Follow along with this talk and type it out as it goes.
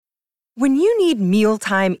When you need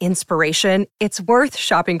mealtime inspiration, it's worth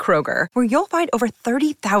shopping Kroger, where you'll find over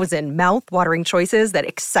 30,000 mouth-watering choices that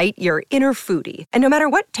excite your inner foodie. And no matter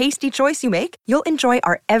what tasty choice you make, you'll enjoy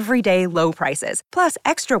our everyday low prices, plus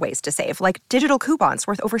extra ways to save, like digital coupons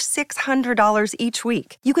worth over $600 each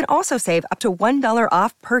week. You can also save up to $1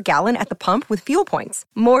 off per gallon at the pump with fuel points.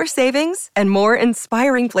 More savings and more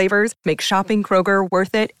inspiring flavors make shopping Kroger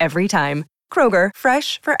worth it every time. Kroger,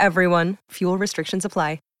 fresh for everyone. Fuel restrictions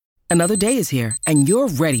apply. Another day is here, and you're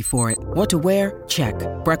ready for it. What to wear? Check.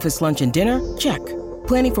 Breakfast, lunch, and dinner? Check.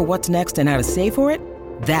 Planning for what's next and how to save for it?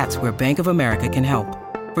 That's where Bank of America can help.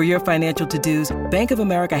 For your financial to-dos, Bank of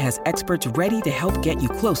America has experts ready to help get you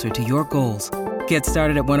closer to your goals. Get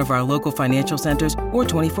started at one of our local financial centers or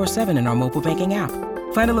 24/7 in our mobile banking app.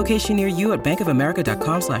 Find a location near you at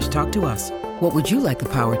bankofamerica.com/talktous. What would you like the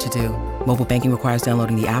power to do? Mobile banking requires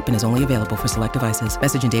downloading the app and is only available for select devices.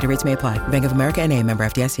 Message and data rates may apply. Bank of America N.A., member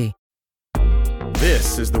FDIC.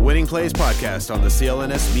 This is the Winning Plays Podcast on the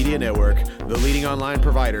CLNS Media Network, the leading online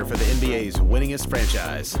provider for the NBA's winningest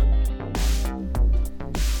franchise.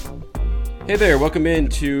 Hey there, welcome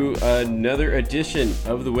into another edition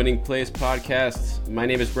of the Winning Plays Podcast. My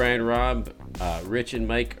name is Brian Robb. Rich and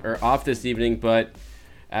Mike are off this evening, but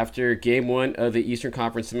after Game 1 of the Eastern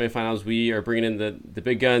Conference semifinals, we are bringing in the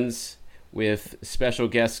big guns with special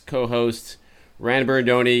guest co-host Ryan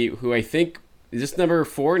Berndoni, who I think, is this number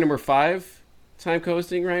 4, number 5 time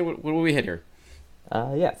co-hosting, Ryan? What will we hit here?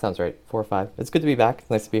 Yeah, sounds right. 4 or 5. It's good to be back. It's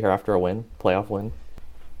nice to be here after a win, playoff win.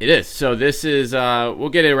 It is. So this is, we'll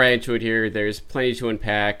get right into it here. There's plenty to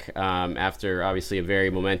unpack after obviously a very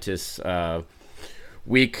momentous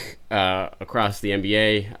week across the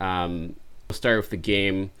NBA. We'll start with the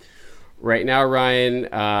game. Right now, Ryan,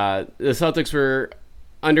 the Celtics were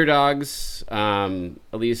underdogs, at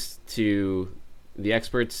least to the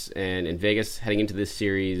experts and in Vegas heading into this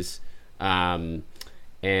series. And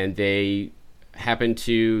they happened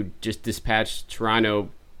to just dispatch Toronto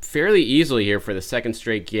fairly easily here for the second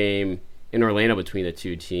straight game in Orlando between the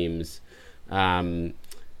two teams. Some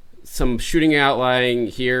shooting outlying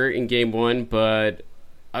here in Game 1, but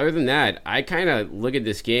other than that, I kind of look at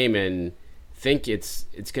this game and think it's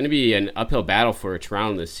going to be an uphill battle for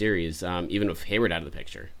Toronto in this series, even with Hayward out of the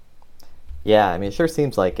picture. Yeah, I mean, it sure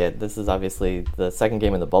seems like it. This is obviously the second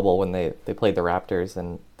game in the bubble when they played the Raptors,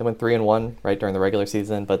 and they went 3-1 right during the regular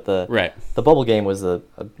season. But the bubble game was a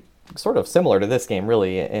sort of similar to this game,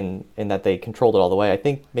 really, in that they controlled it all the way. I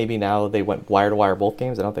think maybe now they went wire to wire both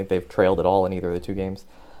games. I don't think they've trailed at all in either of the two games.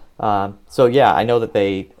 So yeah, I know that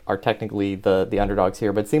they are technically the underdogs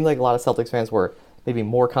here, but it seemed like a lot of Celtics fans were maybe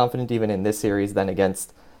more confident even in this series than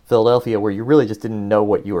against Philadelphia, where you really just didn't know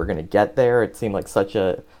what you were going to get there. It seemed like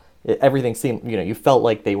everything seemed, you felt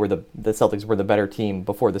like the Celtics were the better team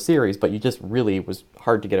before the series, but you just really was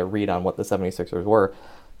hard to get a read on what the 76ers were.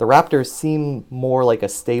 The Raptors seem more like a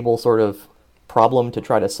stable sort of problem to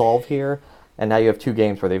try to solve here, and now you have two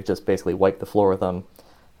games where they've just basically wiped the floor with them.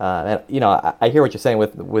 I hear what you're saying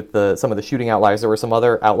with some of the shooting outliers. There were some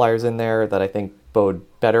other outliers in there that I think bode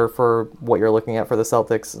better for what you're looking at for the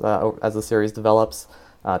Celtics as the series develops.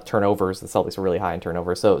 Turnovers, the Celtics are really high in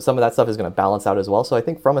turnovers, so some of that stuff is going to balance out as well. So I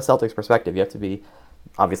think from a Celtics perspective, you have to be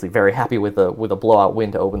obviously very happy with a blowout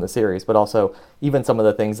win to open the series, but also even some of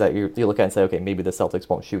the things that you look at and say, okay, maybe the Celtics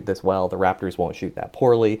won't shoot this well, the Raptors won't shoot that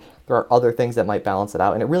poorly. There are other things that might balance it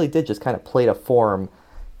out, and it really did just kind of play to form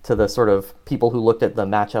to the sort of people who looked at the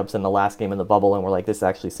matchups in the last game in the bubble and were like, this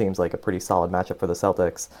actually seems like a pretty solid matchup for the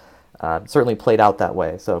Celtics. Certainly played out that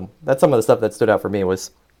way. So that's some of the stuff that stood out for me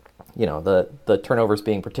was, the turnovers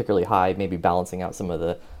being particularly high, maybe balancing out some of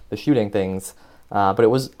the shooting things. But it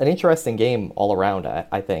was an interesting game all around,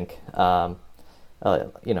 I think. I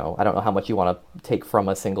don't know how much you want to take from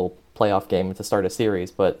a single playoff game to start a series,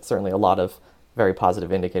 but certainly a lot of very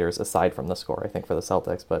positive indicators aside from the score, I think, for the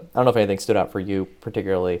Celtics. But I don't know if anything stood out for you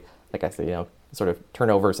particularly. Like I said, sort of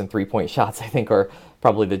turnovers and three-point shots, I think, are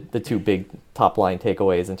probably the two big top-line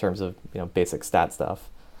takeaways in terms of, basic stat stuff.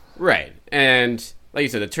 Right. And like you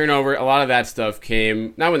said, the turnover, a lot of that stuff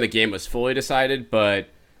came not when the game was fully decided, but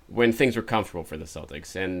when things were comfortable for the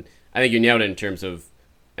Celtics. And I think you nailed it in terms of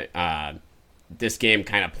this game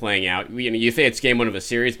kind of playing out. You say it's game 1 of a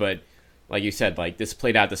series, but like you said, like this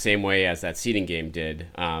played out the same way as that seeding game did.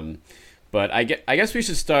 But I guess we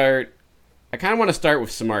should start. I kind of want to start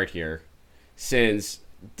with Smart here, since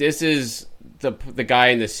this is the guy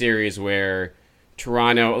in the series where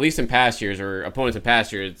Toronto, at least in past years, or opponents in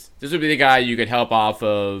past years, this would be the guy you could help off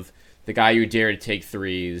of, the guy you dare to take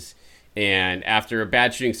threes. And after a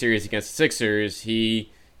bad shooting series against the Sixers,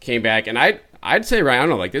 he came back, and I'd say, Ryan, I don't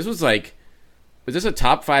know, like this was this a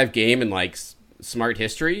top 5 game in like Smart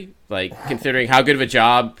history, like considering how good of a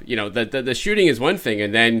job, the shooting is one thing,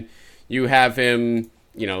 and then you have him,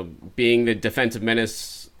 being the defensive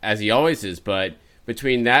menace as he always is, but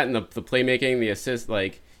between that and the playmaking, the assist,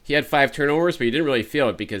 like he had 5 turnovers, but you didn't really feel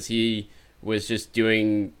it because he was just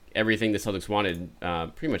doing everything the Celtics wanted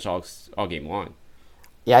pretty much all game long.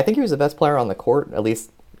 Yeah, I think he was the best player on the court, at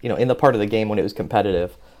least, in the part of the game when it was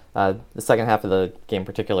competitive. The second half of the game in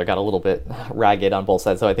particular got a little bit ragged on both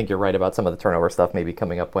sides, so I think you're right about some of the turnover stuff maybe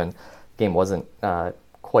coming up when the game wasn't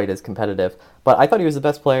quite as competitive. But I thought he was the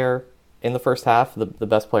best player in the first half, the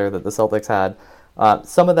best player that the Celtics had.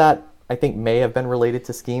 Some of that, I think, may have been related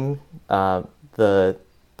to scheme. The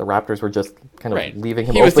Raptors were just kind of leaving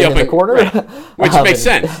him open in the corner. Right. Which makes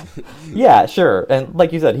sense. Yeah, sure. And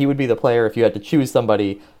like you said, he would be the player if you had to choose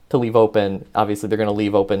somebody to leave open. Obviously, they're going to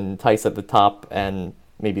leave open Tice at the top and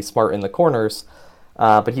maybe Smart in the corners,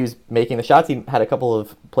 but he was making the shots. He had a couple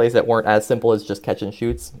of plays that weren't as simple as just catch and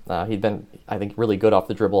shoots. He'd been, I think, really good off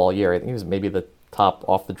the dribble all year. I think he was maybe the top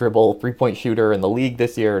off the dribble 3-point shooter in the league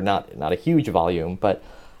this year. Not a huge volume, but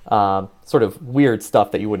sort of weird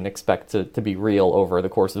stuff that you wouldn't expect to be real over the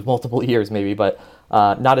course of multiple years maybe, but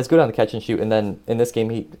not as good on the catch and shoot. And then in this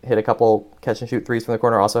game, he hit a couple catch and shoot threes from the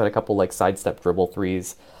corner, also had a couple like sidestep dribble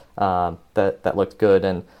threes that looked good.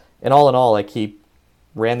 And all in all, like he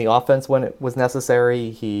ran the offense when it was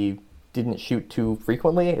necessary. He didn't shoot too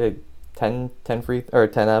frequently, 10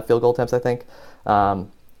 field goal attempts, I think.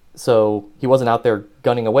 So he wasn't out there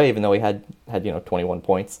gunning away, even though he had 21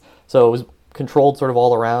 points. So it was controlled sort of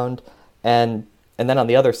all around. And then on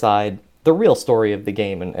the other side, the real story of the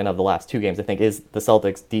game and of the last 2 games, I think, is the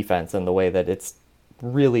Celtics defense and the way that it's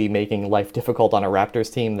really making life difficult on a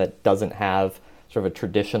Raptors team that doesn't have sort of a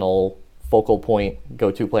traditional focal point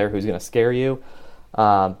go-to player who's going to scare you.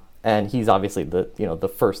 And he's obviously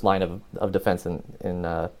the first line of defense in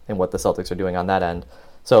what the Celtics are doing on that end.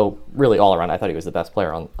 So really all around, I thought he was the best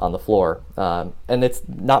player on the floor. And it's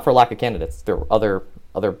not for lack of candidates. There were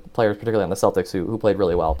other players, particularly on the Celtics, who played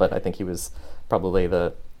really well, but I think he was probably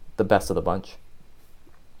the best of the bunch.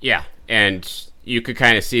 Yeah, and you could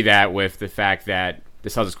kind of see that with the fact that the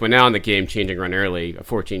Celtics went out on the game-changing run early, a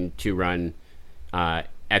 14-2 run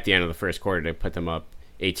at the end of the first quarter to put them up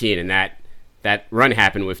 18, and that run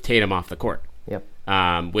happened with Tatum off the court.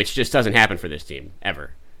 Yep. Which just doesn't happen for this team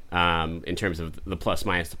ever, in terms of the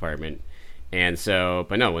plus-minus department. And so,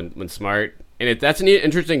 but no, when Smart, and that's an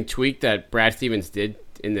interesting tweak that Brad Stevens did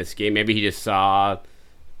in this game. Maybe he just saw,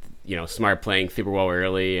 Smart playing super well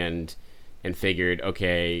early and figured,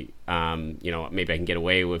 okay, maybe I can get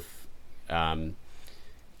away with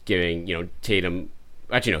giving, Tatum.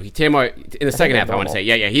 Actually, no, Tatum in the second half. I want to say,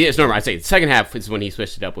 he is normal. I'd say the second half is when he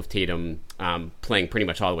switched it up with Tatum playing pretty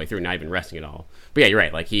much all the way through, not even resting at all. But yeah, you're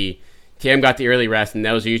right. Like Tatum got the early rest, and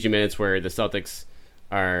those are usually minutes where the Celtics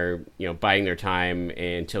are biding their time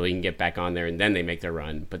until he can get back on there, and then they make their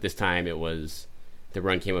run. But this time it was the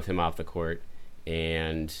run came with him off the court,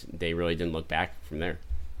 and they really didn't look back from there.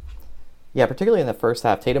 Yeah, particularly in the first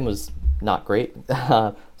half, Tatum was not great.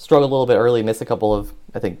 Struggled a little bit early, missed a couple of,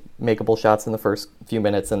 I think, makeable shots in the first few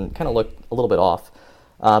minutes and kind of looked a little bit off.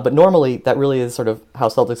 But normally, that really is sort of how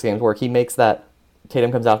Celtics games work. He makes that,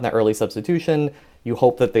 Tatum comes out in that early substitution. You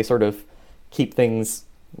hope that they sort of keep things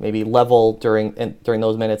maybe level during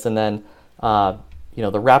those minutes. And then, the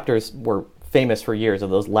Raptors were famous for years of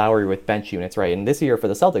those Lowry with bench units, right? And this year for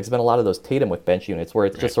the Celtics, it's been a lot of those Tatum with bench units where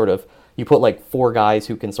it's just sort of, you put like 4 guys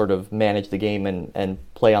who can sort of manage the game and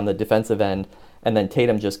play on the defensive end, and then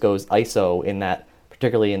Tatum just goes ISO in that,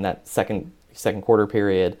 particularly in that second quarter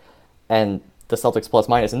period. And the Celtics plus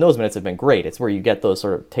minus in those minutes have been great. It's where you get those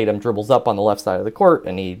sort of Tatum dribbles up on the left side of the court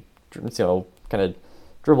and he, kind of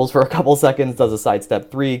dribbles for a couple seconds, does a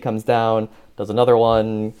sidestep 3, comes down, does another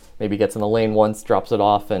one, maybe gets in the lane once, drops it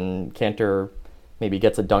off, and Cantor maybe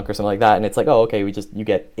gets a dunk or something like that, and it's like, oh, okay, you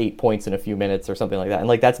get 8 points in a few minutes or something like that. And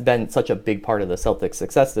like that's been such a big part of the Celtics'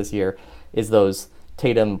 success this year, is those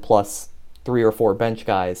Tatum plus 3 or 4 bench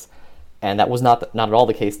guys, and that was not at all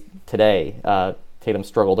the case today. Tatum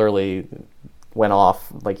struggled early, went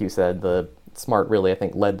off, like you said. The Smart really, I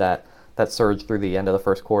think, led that surge through the end of the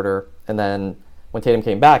first quarter, and then when Tatum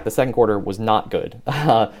came back, the second quarter was not good.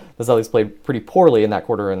 The Celtics played pretty poorly in that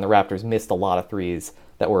quarter, and the Raptors missed a lot of threes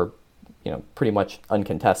that were pretty much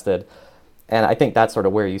uncontested. And I think that's sort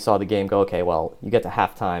of where you saw the game go, okay, well, you get to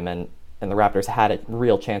halftime, and the Raptors had a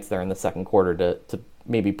real chance there in the second quarter to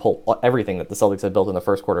maybe pull everything that the Celtics had built in the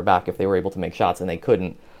first quarter back if they were able to make shots, and they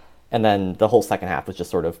couldn't. And then the whole second half was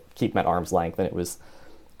just sort of keep them at arm's length, and it was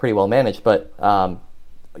pretty well managed. But,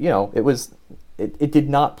 it did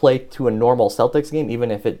not play to a normal Celtics game, even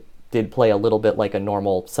if it did play a little bit like a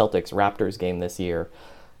normal Celtics-Raptors game this year.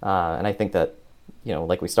 And I think that,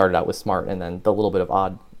 like we started out with Smart and then the little bit of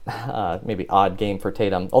odd game for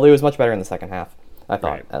Tatum, although he was much better in the second half, I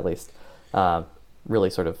thought, right. At least.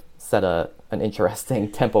 Really sort of set an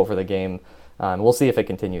interesting tempo for the game. We'll see if it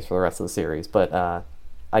continues for the rest of the series. But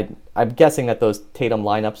I'm guessing that those Tatum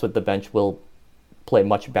lineups with the bench will play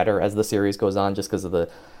much better as the series goes on, just because of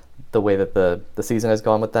the way that the season has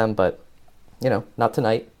gone with them. But, not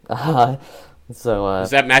tonight. So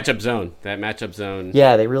it's that matchup zone.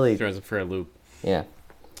 Yeah, they really throws them for a loop. Yeah.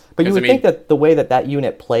 But you would think that the way that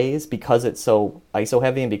unit plays, because it's so ISO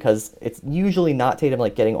heavy and because it's usually not Tatum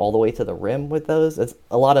like getting all the way to the rim with those, it's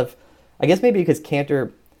a lot of, I guess maybe because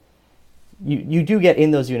Kanter, you do get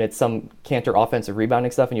in those units some Kanter offensive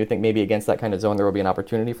rebounding stuff, and you would think maybe against that kind of zone there will be an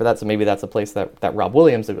opportunity for that. So maybe that's a place that Rob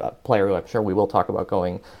Williams, a player who I'm sure we will talk about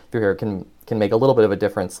going through here, can make a little bit of a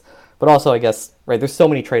difference. But also, I guess, right, there's so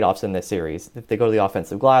many trade-offs in this series. If they go to the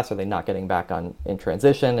offensive glass, are they not getting back in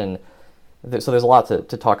transition? And so there's a lot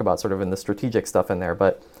to talk about sort of in the strategic stuff in there.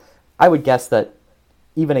 But I would guess that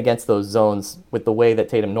even against those zones, with the way that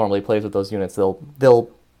Tatum normally plays with those units, they'll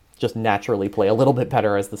just naturally play a little bit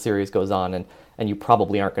better as the series goes on. And you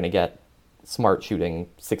probably aren't going to get Smart shooting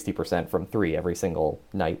 60% from three every single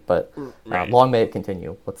night. But long may it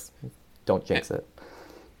continue. Don't jinx it.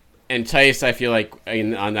 And Tice, I feel like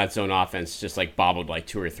on that zone offense, just like bobbled like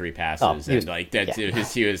 2 or 3 passes, he was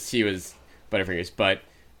butterfingers.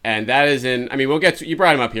 And that is we'll get to, you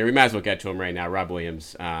brought him up here. We might as well get to him right now. Rob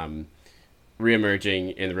Williams,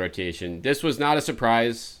 reemerging in the rotation. This was not a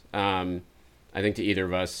surprise, I think, to either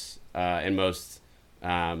of us and most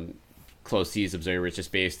close seas observers,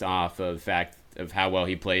 just based off of the fact of how well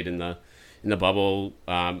he played in the bubble,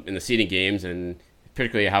 in the seeding games, and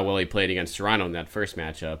particularly how well he played against Toronto in that first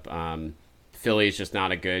matchup. Philly's just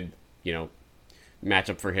not a good,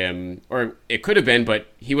 matchup for him, or it could have been, but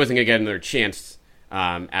he wasn't going to get another chance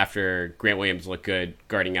after Grant Williams looked good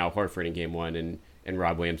guarding Al Horford in Game 1, and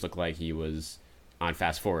Rob Williams looked like he was on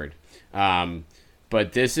fast forward.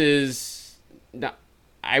 But this is,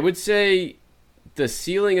 I would say, the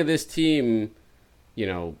ceiling of this team,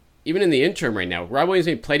 even in the interim right now. Rob Williams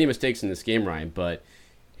made plenty of mistakes in this game, Ryan, but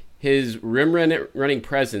his rim running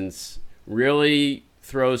presence really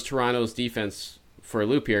throws Toronto's defense for a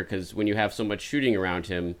loop here, because when you have so much shooting around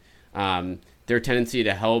him, their tendency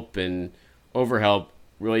to help and overhelp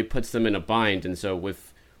really puts them in a bind. And so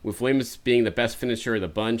with Williams being the best finisher of the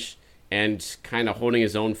bunch and kind of holding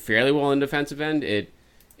his own fairly well in defensive end, it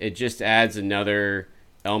just adds another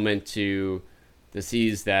element to the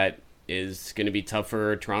C's that is going to be tough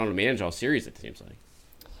for Toronto to manage all series, it seems like.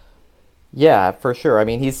 Yeah, for sure. I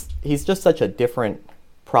mean, he's just such a different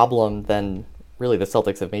problem than really the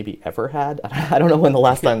Celtics have maybe ever had. I don't know when the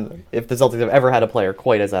last time, if the Celtics have ever had a player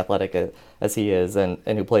quite as athletic as he is and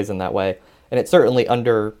who plays in that way. And it certainly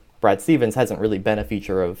under Brad Stevens hasn't really been a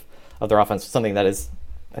feature of their offense, something that is,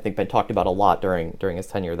 I think, been talked about a lot during his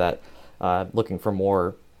tenure, that looking for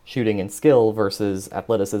more shooting and skill versus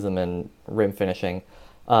athleticism and rim finishing.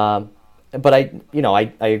 But I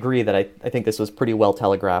agree that I think this was pretty well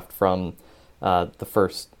telegraphed from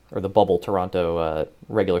the bubble Toronto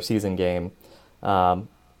regular season game,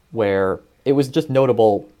 where it was just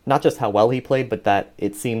notable, not just how well he played, but that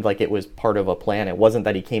it seemed like it was part of a plan. It wasn't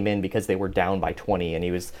that he came in because they were down by 20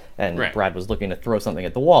 and right. Brad was looking to throw something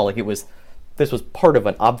at the wall. Like this was part of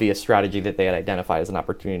an obvious strategy that they had identified as an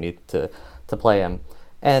opportunity to play him.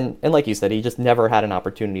 And like you said, he just never had an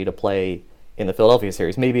opportunity to play in the Philadelphia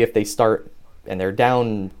series. Maybe if they start and they're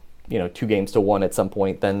down, 2-1 at some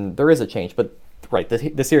point, then there is a change. But right,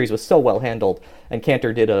 the series was so well handled, and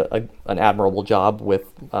Kanter did an admirable job with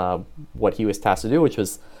what he was tasked to do, which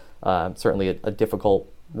was certainly a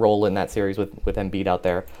difficult role in that series with Embiid out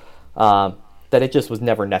there. That it just was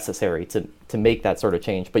never necessary to make that sort of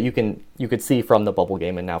change. But you could see from the bubble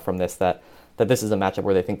game and now from this that this is a matchup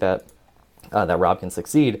where they think that Rob can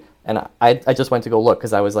succeed. And I just went to go look,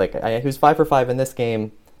 because I was like, he was 5 for 5 in this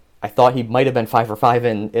game. I thought he might have been 5 for 5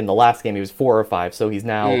 in the last game. He was 4 or 5, so he's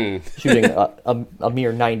now shooting a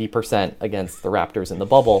mere 90% against the Raptors in the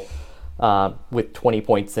bubble, with 20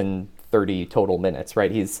 points in 30 total minutes.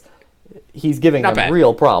 Right, he's giving them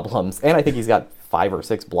real problems, and I think he's got 5 or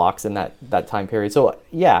 6 blocks in that time period. So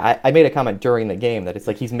yeah, I made a comment during the game that it's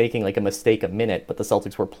like he's making like a mistake a minute, but the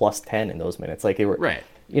Celtics were plus 10 in those minutes. Like they were, right.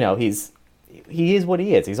 He is what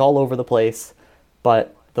he is. He's all over the place,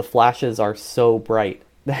 but the flashes are so bright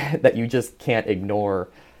that you just can't ignore,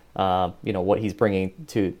 what he's bringing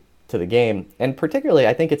to the game. And particularly,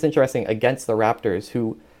 I think it's interesting against the Raptors,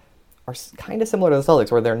 who are kind of similar to the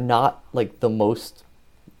Celtics, where they're not like the most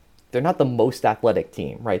they're not the most athletic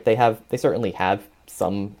team, right? They certainly have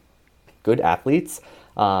some good athletes,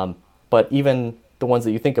 but even the ones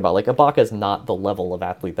that you think about, like Ibaka's not the level of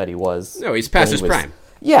athlete that he was. No, he's past his prime.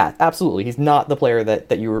 Yeah, absolutely. He's not the player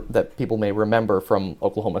that people may remember from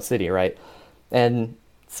Oklahoma City, right? And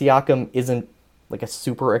Siakam isn't like a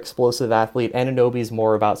super explosive athlete. Anunoby's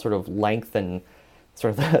more about sort of length and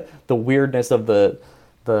sort of the weirdness of the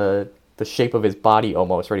shape of his body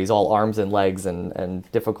almost, right? He's all arms and legs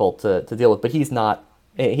and difficult to deal with. But he's not.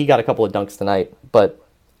 He got a couple of dunks tonight, but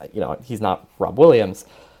he's not Rob Williams.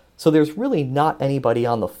 So there's really not anybody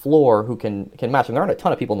on the floor who can match him. There aren't a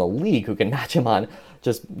ton of people in the league who can match him on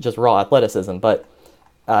just raw athleticism, but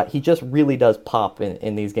he just really does pop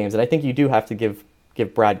in these games. And I think you do have to give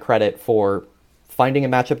Brad credit for finding a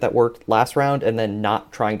matchup that worked last round and then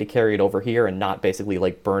not trying to carry it over here and not basically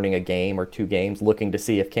like burning a game or two games looking to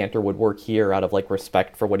see if Kanter would work here out of like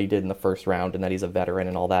respect for what he did in the first round and that he's a veteran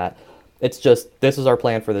and all that. It's just, this is our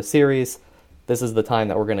plan for the series. This is the time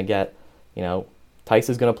that we're going to get, Tice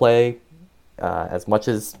is going to play as much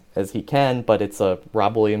as he can, but it's a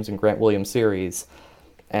Rob Williams and Grant Williams series.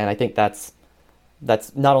 And I think that's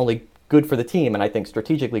not only good for the team and I think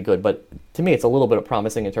strategically good, but to me it's a little bit of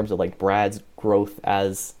promising in terms of like Brad's growth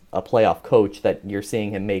as a playoff coach, that you're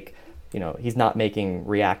seeing him make, he's not making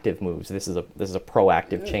reactive moves. This is a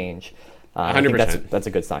proactive change. 100%. I think that's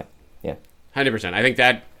a good sign. Yeah. 100%. I think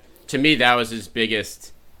that, to me, that was his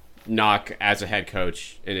biggest knock as a head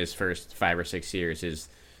coach in his first 5 or 6 years, is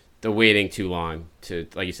the waiting too long to,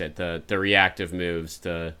 like you said, the reactive moves,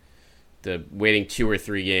 the waiting 2 or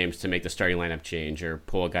 3 games to make the starting lineup change or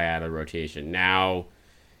pull a guy out of the rotation. Now,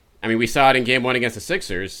 I mean, we saw it in game 1 against the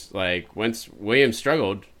Sixers. Like, once Williams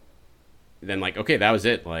struggled, then like, okay, that was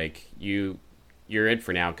it. Like, you're it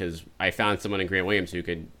for now because I found someone in Grant Williams who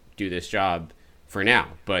could do this job for now.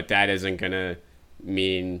 But that isn't going to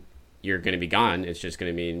mean you're going to be gone. It's just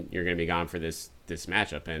going to mean you're going to be gone for this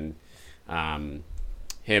matchup. And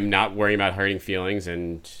him not worrying about hurting feelings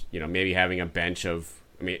and, maybe having a bench of,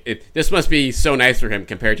 this must be so nice for him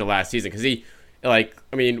compared to last season because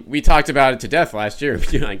we talked about it to death last year,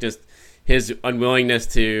 just his unwillingness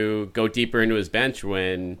to go deeper into his bench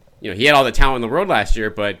when, he had all the talent in the world last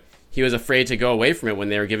year, but he was afraid to go away from it when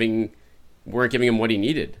they weren't giving him what he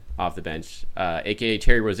needed off the bench, aka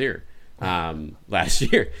Terry Rozier, last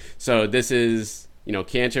year. So this is,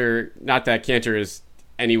 Kanter, not that Kanter is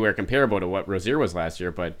anywhere comparable to what Rozier was last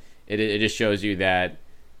year, but it just shows you that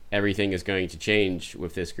everything is going to change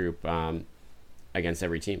with this group against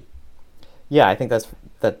every team. Yeah, I think that's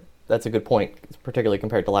a good point, particularly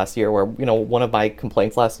compared to last year, where one of my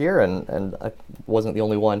complaints last year, and I wasn't the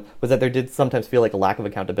only one, was that there did sometimes feel like a lack of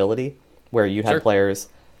accountability, where you had players,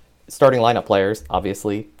 starting lineup players,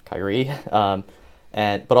 obviously Kyrie,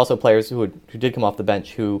 but also players who did come off the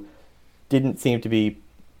bench who didn't seem to be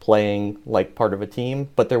playing like part of a team,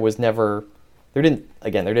 but there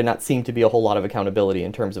did not seem to be a whole lot of accountability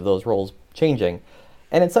in terms of those roles changing.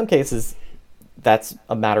 And in some cases, that's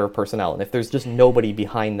a matter of personnel. And if there's just nobody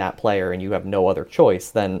behind that player and you have no other choice,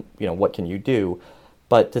 then, what can you do?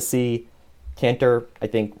 But to see Kanter, I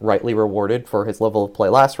think, rightly rewarded for his level of play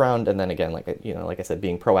last round. And then again, like I said,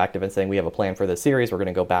 being proactive and saying, we have a plan for this series. We're going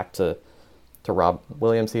to go back to Rob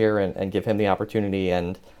Williams here and give him the opportunity.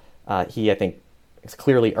 And he, I think, has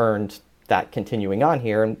clearly earned that continuing on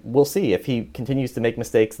here, and we'll see if he continues to make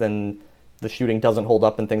mistakes, then the shooting doesn't hold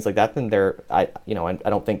up and things like that, then I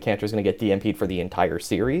don't think Kanter's going to get DNP'd for the entire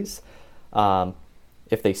series.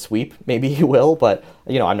 If they sweep, maybe he will, but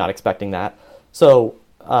I'm not expecting that. So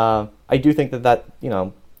I do think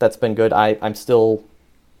that's been good. I'm still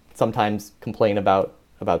sometimes complain about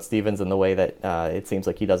Stevens in the way that it seems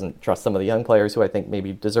like he doesn't trust some of the young players who I think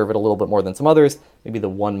maybe deserve it a little bit more than some others. Maybe the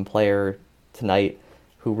one player tonight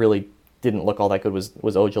who really didn't look all that good was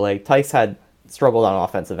Ojale. Tice had struggled on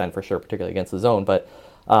offensive end for sure, particularly against the zone, but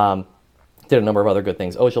did a number of other good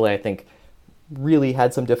things. Ojale, I think, really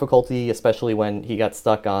had some difficulty, especially when he got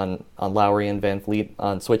stuck on Lowry and Van Fleet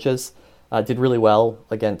on switches. Did really well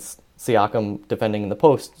against Siakam defending in the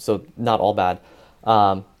post, so not all bad.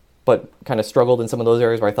 But kind of struggled in some of those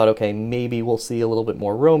areas where I thought, okay, maybe we'll see a little bit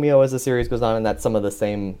more Romeo as the series goes on, and that's some of the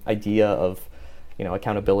same idea of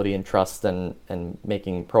accountability and trust and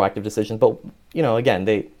making proactive decisions. But, again,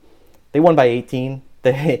 they won by 18.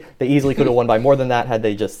 They easily could have won by more than that had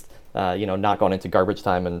they just, not gone into garbage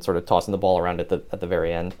time and sort of tossing the ball around at the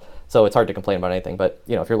very end. So it's hard to complain about anything. But,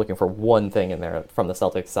 if you're looking for one thing in there from the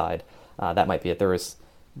Celtics side, that might be it. There is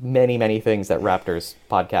many, many things that Raptors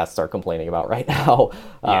podcasts are complaining about right now.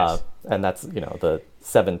 Yes. And that's, the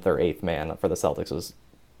 7th or 8th man for the Celtics was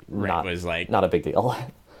not a big deal.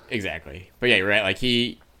 Exactly. But yeah, you're right. Like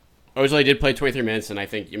Ojale did play 23 minutes, and I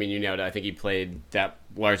think he played that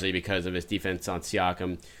largely because of his defense on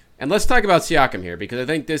Siakam. And let's talk about Siakam here, because I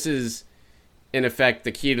think this is, in effect,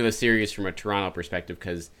 the key to the series from a Toronto perspective,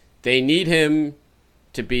 because they need him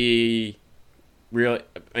to be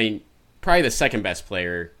probably the second best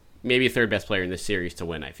player, maybe third best player in this series to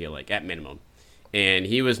win, I feel like, at minimum. And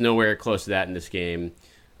he was nowhere close to that in this game.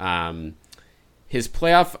 His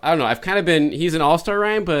playoff, I don't know, he's an all-star,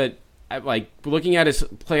 Ryan, but looking at his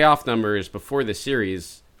playoff numbers before the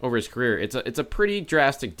series over his career, it's a pretty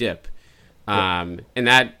drastic dip. And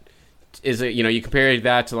that is you compare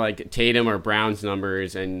that to like Tatum or Brown's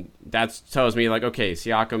numbers, and that tells me like, okay,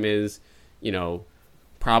 Siakam is,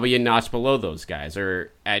 probably a notch below those guys,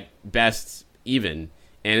 or at best even.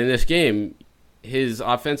 And in this game, his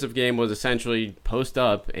offensive game was essentially post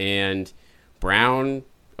up, and Brown,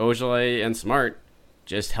 Ojale, and Smart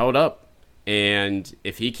just held up. And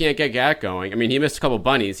if he can't get that going, he missed a couple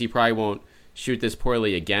bunnies. He probably won't shoot this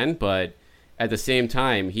poorly again, but at the same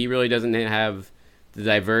time, he really doesn't have the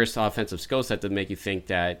diverse offensive skill set to make you think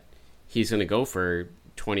that he's going to go for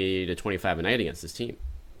 20 to 25 a night against this team.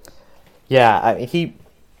 Yeah,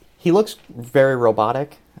 he looks very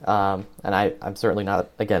robotic, and I'm certainly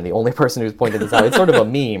not, again, the only person who's pointed this out. It's sort of a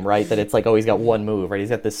meme, right, that it's like, oh, he's got one move, right?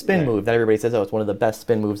 He's got this spin move that everybody says, oh, it's one of the best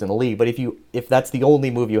spin moves in the league. But if that's the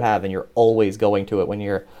only move you have and you're always going to it when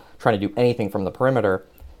you're trying to do anything from the perimeter,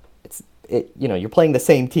 you're playing the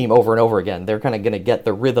same team over and over again. They're kind of going to get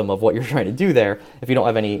the rhythm of what you're trying to do there if you don't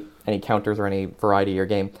have any counters or any variety in your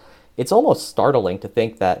game. It's almost startling to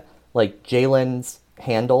think that like Jalen's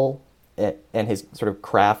handle and his sort of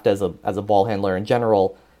craft as a ball handler in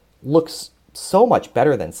general looks so much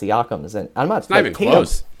better than Siakam's. And I'm not even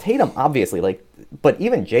close. Tatum obviously, but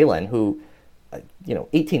even Jalen, who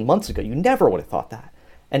 18 months ago you never would have thought that.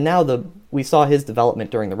 And now we saw his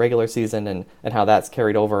development during the regular season and how that's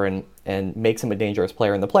carried over and makes him a dangerous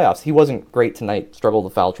player in the playoffs. He wasn't great tonight, struggled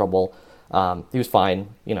with foul trouble. He was fine.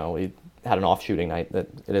 He had an off shooting night. That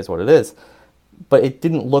it is what it is. But it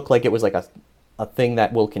didn't look like it was like a thing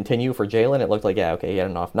that will continue for Jalen. It looked like, yeah, okay, he had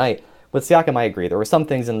an off night. With Siakam, I agree. There were some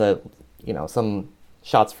things in the, some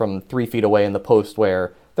shots from 3 feet away in the post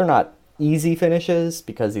where they're not easy finishes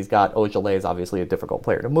because he's got Ojale is obviously a difficult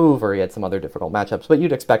player to move, or he had some other difficult matchups, but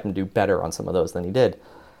you'd expect him to do better on some of those than he did.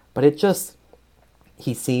 But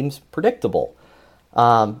he seems predictable.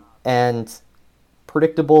 And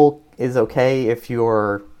predictable is okay if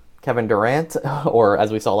you're Kevin Durant or,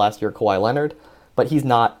 as we saw last year, Kawhi Leonard, but he's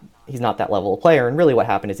not that level of player. And really what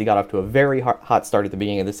happened is he got off to a very hot start at the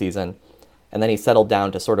beginning of the season, and then he settled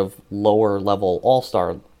down to sort of lower level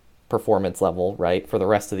all-star performance level, right, for the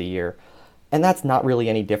rest of the year. And that's not really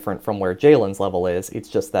any different from where Jalen's level is. It's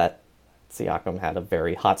just that Siakam had a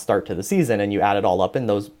very hot start to the season, and you add it all up, and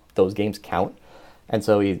those games count. And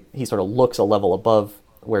so he sort of looks a level above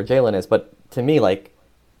where Jalen is. But to me, like,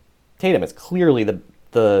 Tatum is clearly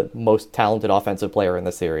the most talented offensive player in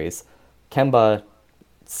the series. Kemba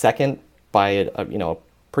second by a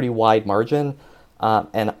pretty wide margin.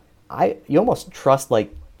 And you almost trust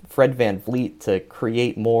like Fred VanVleet to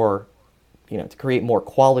create more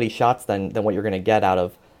quality shots than what you're going to get out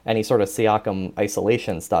of any sort of Siakam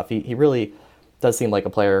isolation stuff. He really does seem like a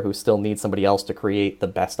player who still needs somebody else to create the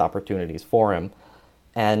best opportunities for him.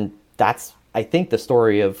 And that's, I think, the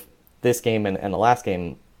story of this game and the last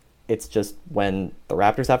game. It's just when the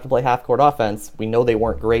Raptors have to play half-court offense, we know they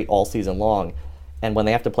weren't great all season long. And when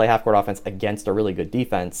they have to play half-court offense against a really good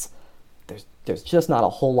defense, there's just not a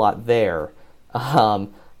whole lot there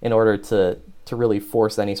in order to really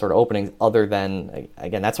force any sort of openings other than,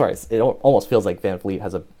 again, that's why it almost feels like VanVleet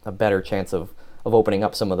has a better chance of opening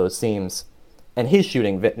up some of those seams. And his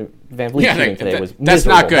shooting, VanVleet's shooting today was miserable. That's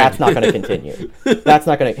not good. That's not going to continue.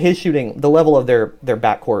 His shooting, the level of their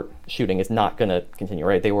backcourt shooting is not going to continue,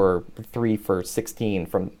 right? They were 3 for 16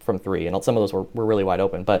 from 3, and some of those were really wide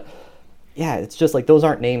open. But yeah, it's just like those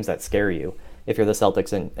aren't names that scare you if you're the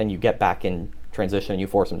Celtics and you get back in transition and you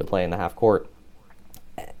force them to play in the half court.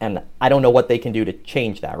 And I don't know what they can do to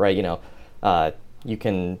change that, right? Nick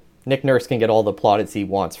Nurse can get all the plaudits he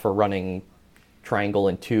wants for running triangle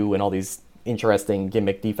and 2 and all these interesting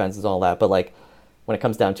gimmick defenses and all that, but like when it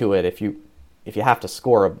comes down to it, if you have to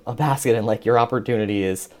score a basket and like your opportunity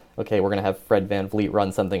is, okay, we're gonna have Fred VanVleet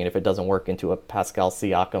run something, and if it doesn't work, into a Pascal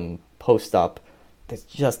Siakam post up, there's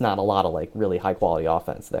just not a lot of like really high quality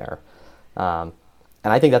offense there, and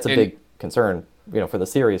I think that's a big concern, for the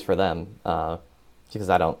series for them, because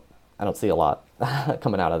I don't see a lot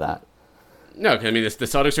coming out of that. No, I mean the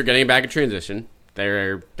Celtics are getting back in transition.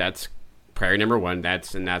 That's priority number one.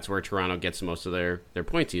 That's where Toronto gets most of their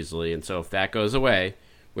points easily. And so if that goes away,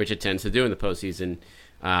 which it tends to do in the postseason,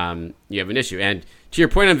 you have an issue. And to your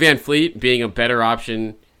point on Van Fleet being a better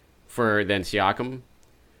option than Siakam,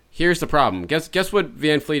 here's the problem. Guess what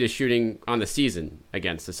Van Fleet is shooting on the season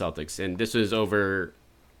against the Celtics, and this was over.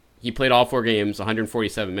 He played all 4 games,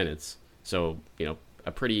 147 minutes, so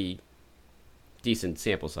a pretty decent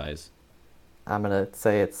sample size. I'm going to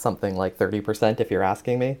say it's something like 30% if you're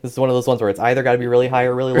asking me. This is one of those ones where it's either got to be really high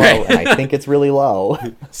or really low, right. And I think it's really low.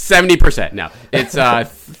 70%. No, it's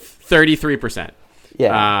 33%.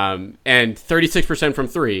 Yeah. And 36% from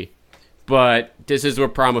 3. But this is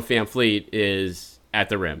what problem with Van Fleet is at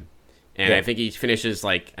the rim. And yeah. I think he finishes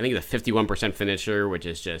I think he's a 51% finisher, which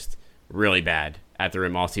is just really bad at the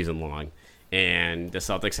rim all season long. And the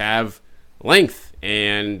Celtics have length,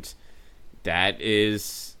 and that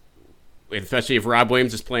is, especially if Rob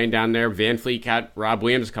Williams is playing down there. Van Fleet caught Rob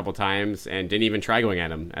Williams a couple times and didn't even try going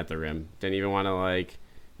at him at the rim. Didn't even want to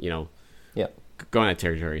go in that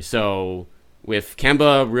territory. So with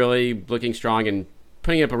Kemba really looking strong and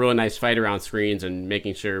putting up a really nice fight around screens and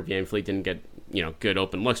making sure Van Fleet didn't get good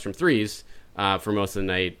open looks from threes for most of the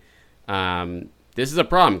night, this is a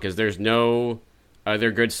problem because there's no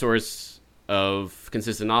other good source of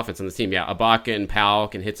consistent offense on the team. Yeah, Ibaka and Powell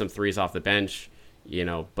can hit some threes off the bench,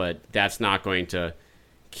 but that's not going to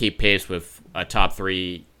keep pace with a top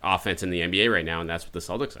 3 offense in the NBA right now, and that's what the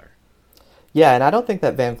Celtics are. Yeah, and I don't think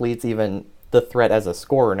that Van Vliet's even the threat as a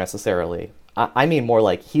scorer necessarily. I mean more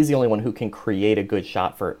like he's the only one who can create a good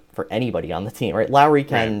shot for anybody on the team, right? Lowry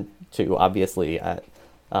can too, obviously. I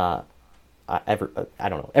don't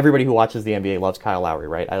know. Everybody who watches the NBA loves Kyle Lowry,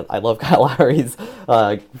 right? I love Kyle Lowry. He's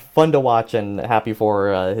fun to watch and happy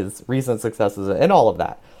for his recent successes and all of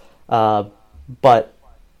that. But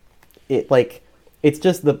it's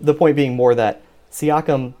just the point being more that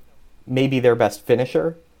Siakam may be their best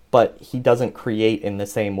finisher, but he doesn't create in the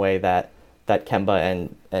same way that Kemba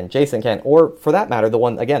and Jason can. Or for that matter, the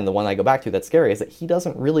one I go back to that's scary is that he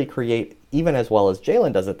doesn't really create even as well as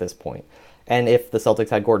Jalen does at this point. And if the Celtics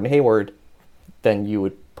had Gordon Hayward, then you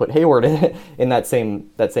would put Hayward in that same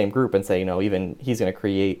group and say, even he's going to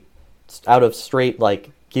create out of straight,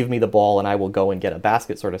 give me the ball and I will go and get a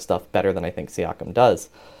basket sort of stuff better than I think Siakam does.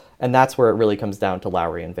 And that's where it really comes down to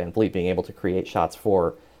Lowry and Van Vliet being able to create shots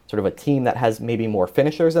for sort of a team that has maybe more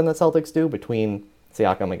finishers than the Celtics do. Between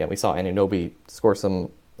Siakam, again, we saw Anunoby score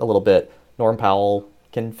a little bit. Norm Powell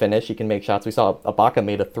can finish. He can make shots. We saw Ibaka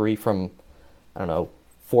made a 3 from,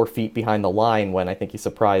 4 feet behind the line when I think he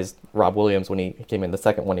surprised Rob Williams when he came in the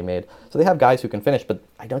second one he made. So they have guys who can finish, but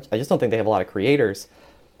I just don't think they have a lot of creators.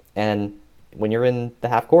 And when you're in the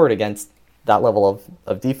half court against that level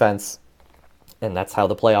of defense, and that's how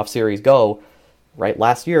the playoff series go, right?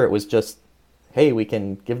 Last year it was just, hey, we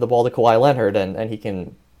can give the ball to Kawhi Leonard and he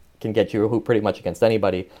can get you a hoop pretty much against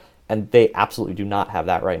anybody. And they absolutely do not have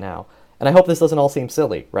that right now. And I hope this doesn't all seem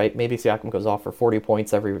silly, right? Maybe Siakam goes off for 40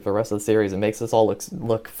 points the rest of the series and makes this all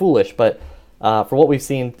look foolish. But for what we've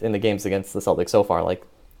seen in the games against the Celtics so far,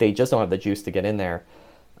 they just don't have the juice to get in there.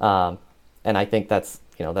 And I think that's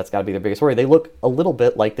got to be their biggest worry. They look a little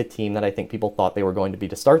bit like the team that I think people thought they were going to be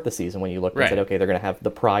to start the season when you looked and said, okay, they're going to have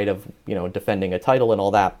the pride of, defending a title and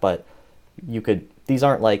all that. But these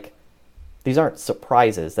aren't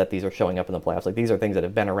surprises that these are showing up in the playoffs. These are things that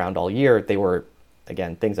have been around all year. They were,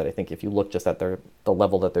 again, things that I think if you look just at the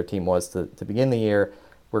level that their team was to begin the year,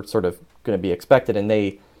 were sort of going to be expected. And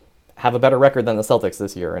they have a better record than the Celtics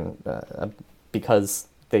this year. And because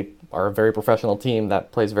they are a very professional team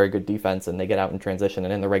that plays very good defense and they get out in transition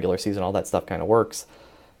and in the regular season, all that stuff kind of works.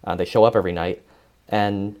 They show up every night.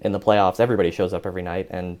 And in the playoffs, everybody shows up every night.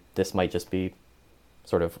 And this might just be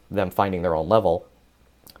sort of them finding their own level.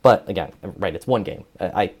 But again, right, it's one game.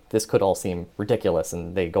 This could all seem ridiculous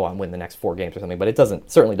and they go out and win the next 4 games or something, but it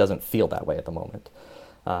certainly doesn't feel that way at the moment.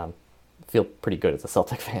 Feel pretty good as a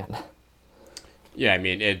Celtic fan. Yeah, I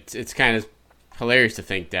mean, it's kind of hilarious to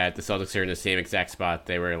think that the Celtics are in the same exact spot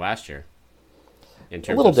they were last year. In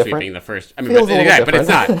terms of sweeping the first. I mean, but it's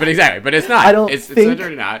not. But it's not. It's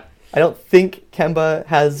literally not. I don't think Kemba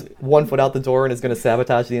has 1 foot out the door and is going to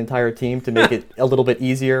sabotage the entire team to make it a little bit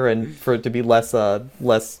easier and for it to be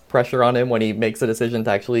less pressure on him when he makes a decision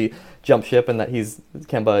to actually jump ship, and that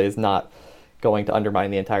Kemba is not going to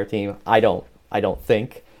undermine the entire team. I don't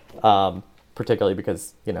think, particularly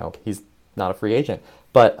because he's not a free agent,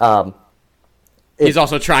 but he's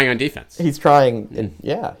also trying on defense. He's trying,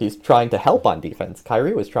 he's trying to help on defense.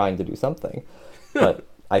 Kyrie was trying to do something, but.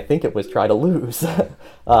 I think it was try to lose.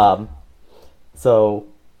 So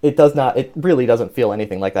it really doesn't feel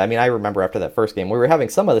anything like that. I mean, I remember after that first game, we were having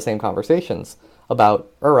some of the same conversations about,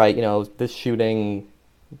 all right, this shooting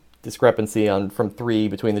discrepancy from 3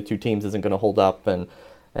 between the two teams isn't going to hold up. And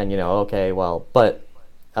okay, well, but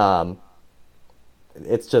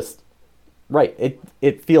It's just right.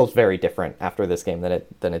 It feels very different after this game than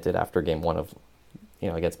it did after game one of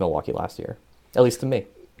against Milwaukee last year, at least to me.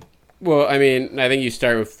 Well, I mean, I think you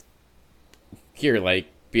start with here, like,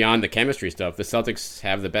 beyond the chemistry stuff, the Celtics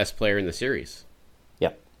have the best player in the series.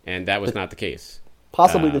 Yep. And that was not the case.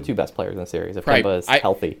 Possibly the two best players in the series if Kemba is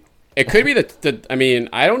healthy. It could be I mean,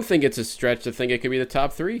 I don't think it's a stretch to think it could be the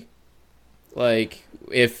top three. Like,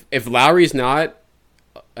 if Lowry's not,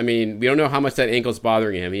 I mean, we don't know how much that ankle's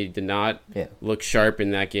bothering him. He did not look sharp in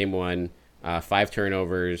that game one. 5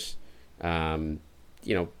 turnovers, 8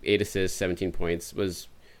 assists, 17 points. Was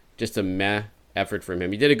just a meh effort from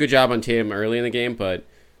him. He did a good job on Tatum early in the game, but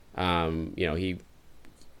he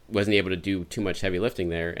wasn't able to do too much heavy lifting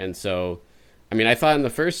there. And so, I mean, I thought in the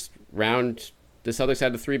first round the Celtics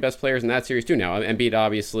had the 3 best players in that series too. Now, Embiid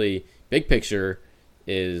obviously, big picture,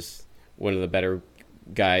 is one of the better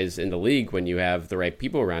guys in the league when you have the right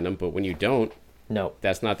people around him, but when you don't, no,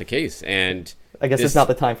 that's not the case. And I guess it's not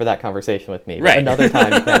the time for that conversation with me. Right. Another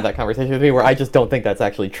time you can have that conversation with me where I just don't think that's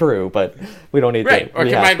actually true, but we don't need to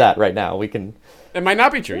rehash that right now. We can. It might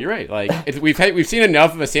not be true. You're right. Like we've seen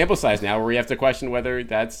enough of a sample size now where we have to question whether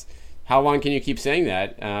that's how long can you keep saying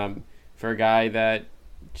that for a guy that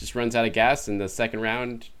just runs out of gas in the second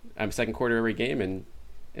quarter of every game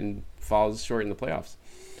and falls short in the playoffs.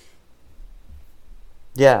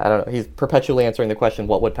 Yeah, I don't know. He's perpetually answering the question,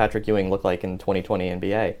 what would Patrick Ewing look like in 2020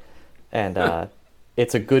 NBA? And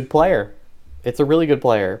it's a good player. It's a really good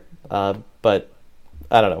player. But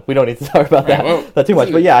I don't know. We don't need to talk about that too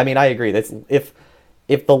much. But yeah, I mean, I agree.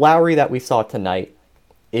 If the Lowry that we saw tonight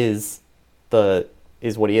is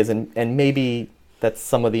what he is, and maybe that's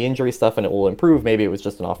some of the injury stuff and it will improve. Maybe it was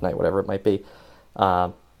just an off night, whatever it might be.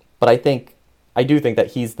 But I do think that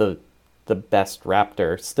he's the best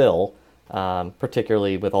Raptor still.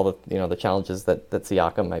 Particularly with all the the challenges that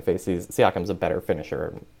Siakam might face. Siakam's a better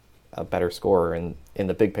finisher, a better scorer in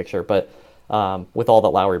the big picture. But with all that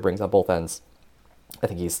Lowry brings on both ends, I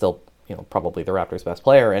think he's still probably the Raptors' best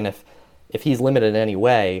player. And if he's limited in any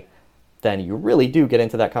way, then you really do get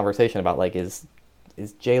into that conversation about like is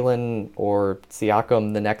Jalen or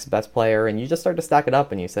Siakam the next best player? And you just start to stack it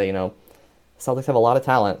up and you say Celtics have a lot of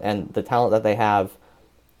talent, and the talent that they have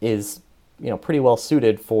is pretty well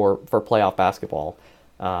suited for playoff basketball,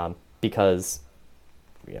 because,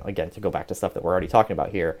 again, to go back to stuff that we're already talking about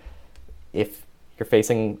here, if you're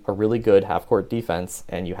facing a really good half-court defense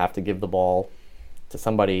and you have to give the ball to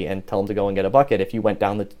somebody and tell them to go and get a bucket, if you went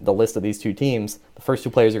down the list of these two teams, the first 2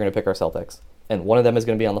 players you're going to pick are Celtics, and one of them is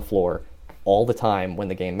going to be on the floor all the time when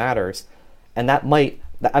the game matters, and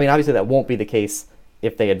obviously that won't be the case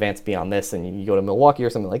if they advance beyond this and you go to Milwaukee or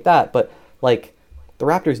something like that, but like, the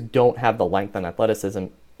Raptors don't have the length and athleticism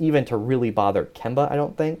even to really bother Kemba, I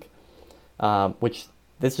don't think. Which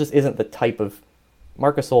this just isn't the type of.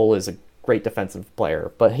 Marc Gasol is a great defensive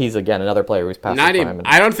player, but he's again another player who's past his prime.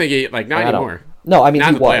 I don't think he not anymore. No, I mean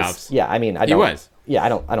not he was. Playoffs. Yeah, I mean he was. Yeah, I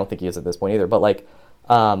don't think he is at this point either. But like,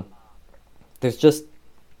 this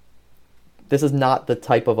is not the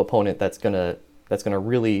type of opponent that's gonna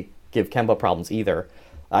really give Kemba problems either.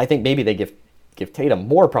 I think maybe they give Tatum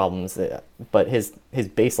more problems, but his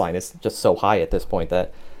baseline is just so high at this point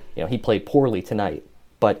that he played poorly tonight,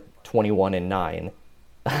 but 21-9,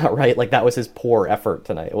 right? Like that was his poor effort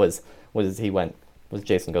tonight. Was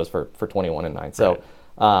Jason goes for 21-9. So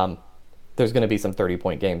there's going to be some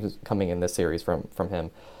 30-point games coming in this series from him.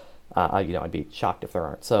 I'd be shocked if there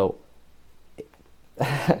aren't. So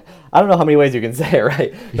I don't know how many ways you can say it,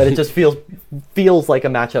 right? But it just feels like a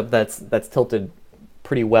matchup that's tilted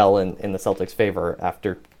pretty well in the Celtics' favor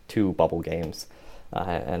after 2 bubble games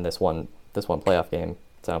and this one playoff game.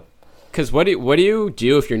 So, because what do you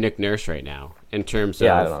do if you're Nick Nurse right now in terms of?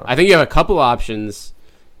 I don't know. I think you have a couple options.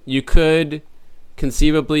 You could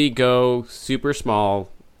conceivably go super small,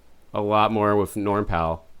 a lot more with Norm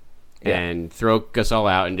Powell, and throw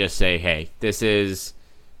Gasol out and just say, "Hey, this is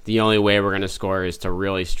the only way we're going to score is to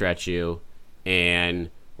really stretch you and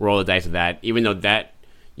roll the dice with that." Even though that.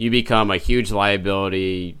 You become a huge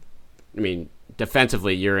liability. I mean,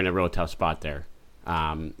 defensively, you're in a real tough spot there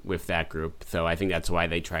with that group. So I think that's why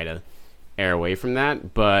they try to err away from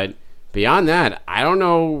that. But beyond that, I don't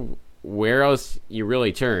know where else you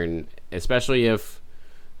really turn, especially if,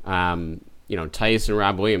 Tice and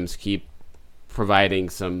Rob Williams keep providing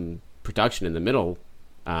some production in the middle,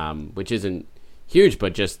 which isn't huge,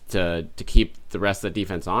 but just to keep the rest of the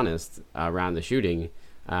defense honest around the shooting.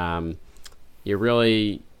 You're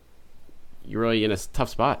really in a tough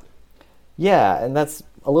spot. Yeah, and that's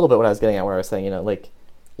a little bit what I was getting at, where I was saying,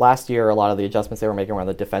 last year, a lot of the adjustments they were making were on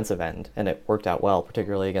the defensive end, and it worked out well,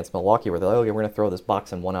 particularly against Milwaukee, where they're like, okay, we're going to throw this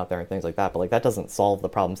box and one out there and things like that. But like that doesn't solve the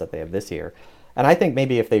problems that they have this year. And I think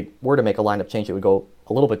maybe if they were to make a lineup change, it would go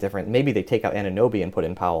a little bit different. Maybe they take out Anunoby and put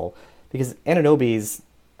in Powell, because Anunoby's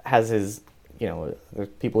has his, there's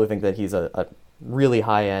people who think that he's a really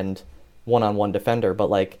high-end one-on-one defender, but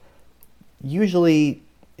like usually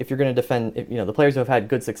if you're going to defend, the players who have had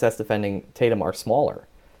good success defending Tatum are smaller.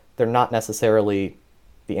 They're not necessarily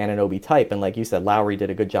the Anunoby type, and like you said, Lowry did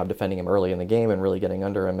a good job defending him early in the game and really getting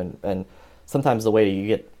under him, and sometimes the way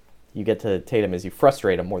you get to Tatum is you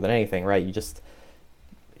frustrate him more than anything, right?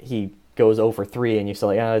 He goes 0 for 3 and you say,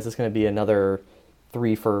 like, is this going to be another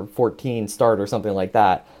 3 for 14 start or something like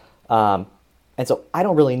that? And so I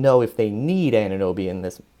don't really know if they need Anunoby in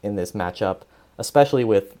this matchup, especially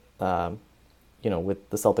with with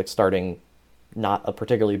the Celtics starting not a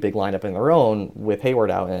particularly big lineup in their own with Hayward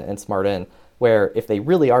out and Smart in, where if they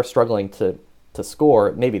really are struggling to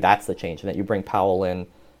score, maybe that's the change, and that you bring Powell in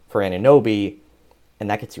for Anunoby, and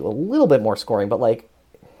that gets you a little bit more scoring. But like,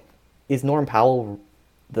 is Norm Powell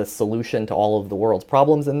the solution to all of the world's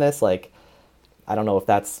problems in this? Like, I don't know if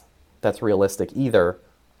that's realistic either.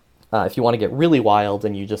 If you want to get really wild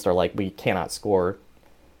and you just are like, we cannot score,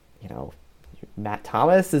 Matt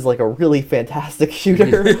Thomas is like a really fantastic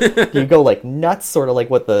shooter. You go like nuts, sort of like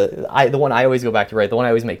what the one I always go back to, right? The one I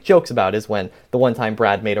always make jokes about is when the one time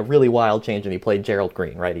Brad made a really wild change and he played Gerald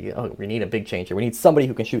Green, right? We need a big change here. We need somebody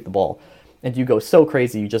who can shoot the ball. And you go so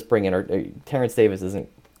crazy, you just bring in, or Terrence Davis isn't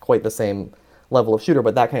quite the same level of shooter,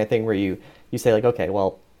 but that kind of thing where you say like, okay,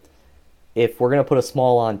 well, if we're going to put a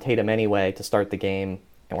small on Tatum anyway to start the game,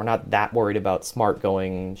 and we're not that worried about Smart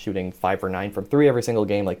shooting 5 for 9 from 3 every single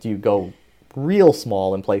game, like, do you go real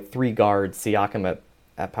small and play 3 guards, Siakam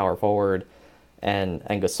at power forward and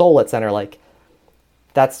Gasol at center? Like,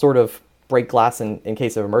 that's sort of break glass in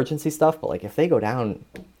case of emergency stuff. But like, if they go down,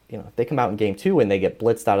 if they come out in game 2 and they get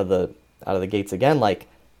blitzed out of the gates again, like,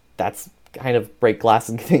 that's kind of break glass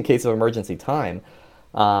in case of emergency time.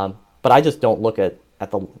 But I just don't look at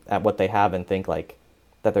what they have and think like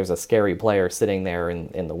that there's a scary player sitting there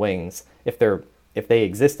in the wings. If they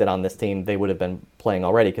existed on this team, they would have been playing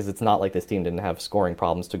already, because it's not like this team didn't have scoring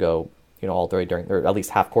problems to go, all the way during, or at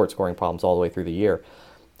least half-court scoring problems all the way through the year.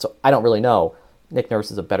 So I don't really know. Nick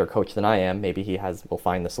Nurse is a better coach than I am. Maybe will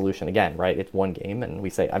find the solution again, right? It's one game, and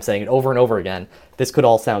I'm saying it over and over again. This could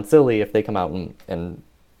all sound silly if they come out and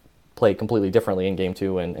play completely differently in game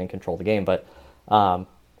 2 and control the game. But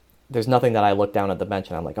there's nothing that I look down at the bench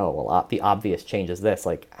and I'm like, oh, well, the obvious change is this.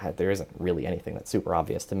 Like, there isn't really anything that's super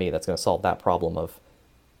obvious to me that's going to solve that problem of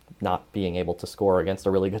not being able to score against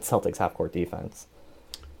a really good Celtics half-court defense.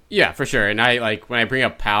 Yeah, for sure. And when I bring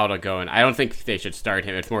up Powell to go, and I don't think they should start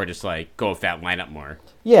him. It's more just like go with that lineup more.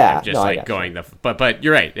 Yeah, going but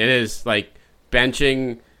you're right. It is like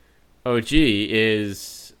benching OG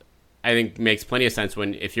is, I think, makes plenty of sense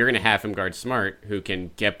if you're going to have him guard Smart, who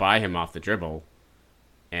can get by him off the dribble.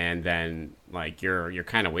 And then, like, you're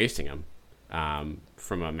kind of wasting him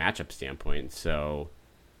from a matchup standpoint. So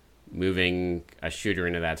moving a shooter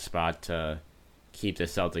into that spot to keep the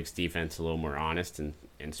Celtics defense a little more honest and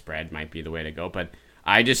spread might be the way to go. But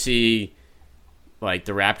I just see, like,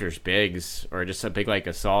 the Raptors bigs, or just a big like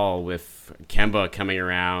Gasol with Kemba coming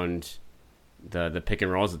around the pick and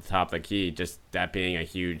rolls at the top of the key, just that being a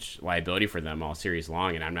huge liability for them all series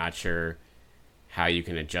long. And I'm not sure how you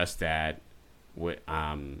can adjust that with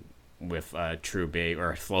a true big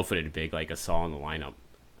or a slow-footed big like Gasol in the lineup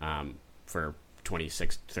for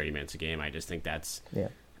 26, 30 minutes a game. I just think that's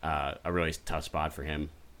a really tough spot for him.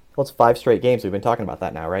 Well, it's 5 straight games. We've been talking about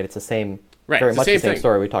that now, right? It's the same, very much the same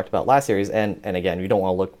story we talked about last series. And again, we don't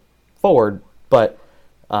want to look forward, but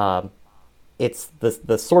it's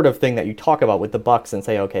the sort of thing that you talk about with the Bucks and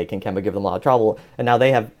say, okay, can Kemba give them a lot of trouble? And now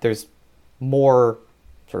there's more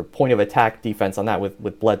sort of point of attack defense on that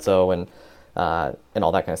with Bledsoe and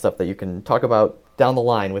all that kind of stuff that you can talk about down the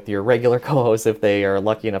line with your regular co-hosts if they are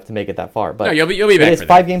lucky enough to make it that far. But no, you'll be back. It's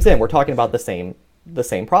 5 games in. We're talking about the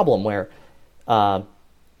same problem where,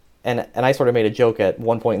 and I sort of made a joke at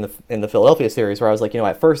one point in the Philadelphia series where I was like,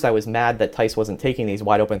 at first I was mad that Tice wasn't taking these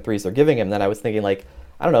wide open threes they're giving him. Then I was thinking like,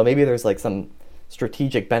 I don't know, maybe there's like some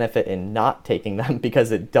strategic benefit in not taking them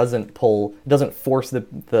because it doesn't force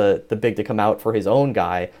the big to come out for his own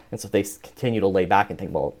guy, and so they continue to lay back and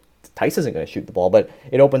think, well, Tice isn't going to shoot the ball, but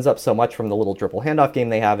it opens up so much from the little dribble handoff game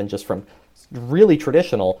they have, and just from really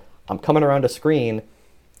traditional, I'm coming around a screen,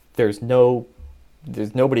 there's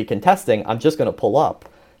nobody contesting, I'm just going to pull up.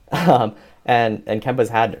 And Kemba's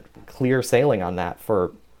had clear sailing on that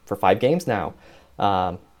for 5 games now.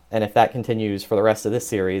 And if that continues for the rest of this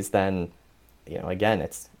series, then again,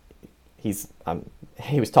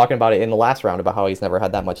 he was talking about it in the last round about how he's never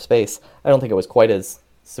had that much space. I don't think it was quite as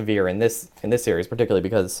severe in this series, particularly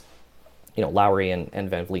because Lowry and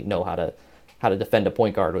Van Vliet know how to defend a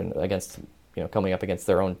point guard against coming up against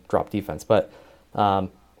their own drop defense. But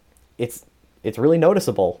it's really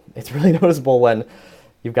noticeable. It's really noticeable when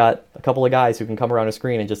you've got a couple of guys who can come around a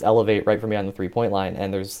screen and just elevate right from behind the 3-point line,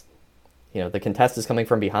 and there's the contest is coming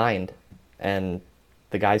from behind, and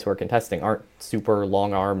the guys who are contesting aren't super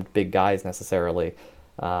long-armed big guys necessarily,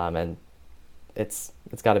 and it's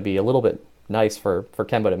got to be a little bit nice for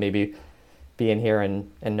Kemba to maybe be in here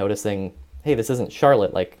and noticing, hey, this isn't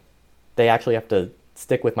Charlotte. Like, they actually have to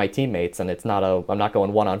stick with my teammates, and it's not I'm not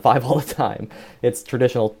going 1-on-5 all the time. It's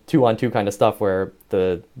traditional 2-on-2 kind of stuff where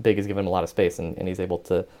the big is given him a lot of space, and he's able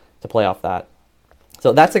to play off that.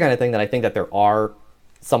 So that's the kind of thing that I think that there are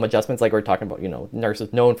some adjustments, like we're talking about, Nurse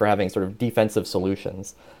is known for having sort of defensive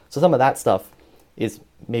solutions. So some of that stuff is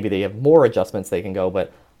maybe they have more adjustments they can go,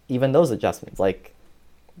 but even those adjustments, like,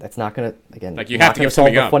 that's not going to, again, like, you have to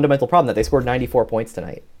solve the fundamental problem that they scored 94 points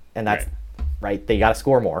tonight. And that's right. They got to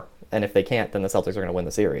score more. And if they can't, then the Celtics are going to win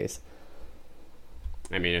the series.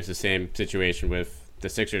 I mean, it's the same situation with the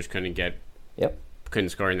Sixers couldn't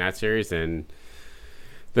score in that series, and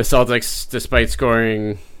the Celtics, despite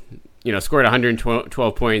scored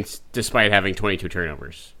 112 points despite having 22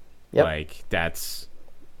 turnovers. Yep. Like, that's,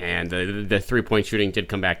 and the 3-point shooting did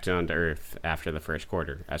come back down to earth after the first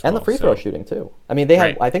quarter as well. And the free throw shooting too. I mean,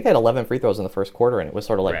 I think they had 11 free throws in the first quarter, and it was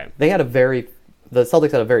sort of like the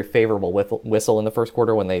Celtics had a very favorable whistle in the first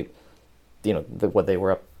quarter when they, they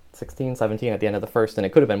were up 16, 17 at the end of the first, and it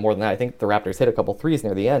could have been more than that. I think the Raptors hit a couple threes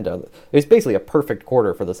near the end. It was basically a perfect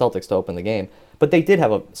quarter for the Celtics to open the game. But they did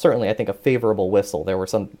have certainly, I think, a favorable whistle. There were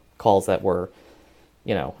some calls that were,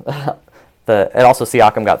 and also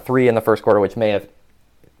Siakam got 3 in the first quarter, which may have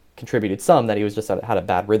contributed some that he was just had a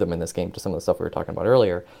bad rhythm in this game to some of the stuff we were talking about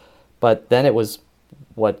earlier. But then it was,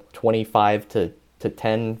 25 to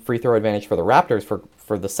 10 free throw advantage for the Raptors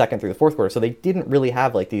for the second through the fourth quarter. So they didn't really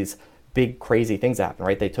have like these big crazy things happen,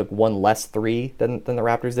 right? They took one less three than the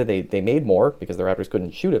Raptors did. They made more because the Raptors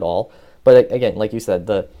couldn't shoot it all. But again, like you said,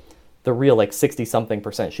 the real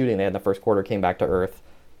 60-something% shooting they had in the first quarter came back to earth.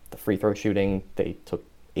 The free throw shooting, they took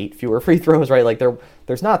 8 fewer free throws, right? Like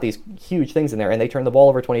there's not these huge things in there, and they turned the ball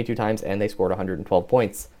over 22 times and they scored 112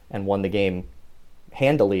 points and won the game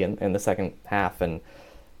handily in the second half. And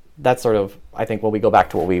that's sort of, I think, when we go back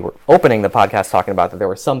to what we were opening the podcast talking about, that there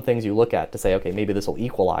were some things you look at to say, okay, maybe this will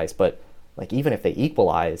equalize, but like even if they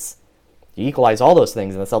equalize, you equalize all those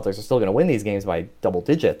things and the Celtics are still going to win these games by double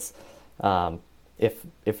digits if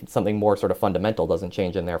something more sort of fundamental doesn't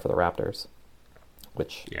change in there for the Raptors,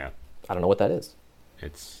 which I don't know what that is.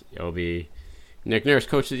 It'll be Nick Nurse,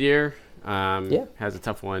 Coach of the Year. Has a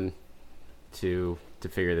tough one to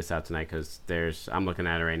figure this out tonight because I'm looking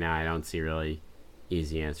at it right now. I don't see really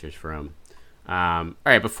easy answers for him. All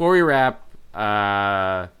right, before we wrap,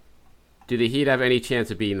 do the Heat have any chance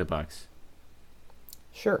of beating the Bucks?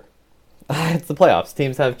 Sure. It's the playoffs.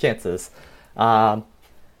 Teams have chances. I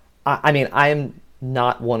mean, I'm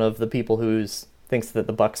not one of the people who thinks that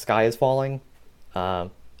the Bucks' sky is falling. They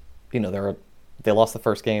lost the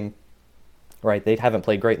first game, right? They haven't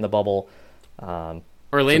played great in the bubble.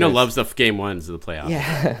 Orlando loves the game ones of the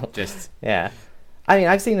playoffs. Yeah. I mean,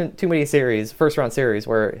 I've seen too many first-round series,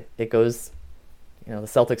 where it goes. The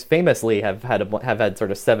Celtics famously have had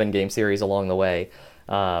sort of 7-game series along the way,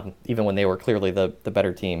 even when they were clearly the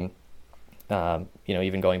better team.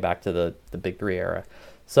 Even going back to the Big Three era.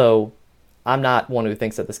 So I'm not one who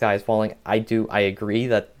thinks that the sky is falling. I agree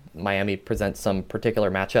that Miami presents some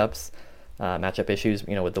particular matchup issues.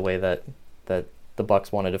 With the way that the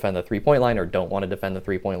Bucks want to defend the 3-point line or don't want to defend the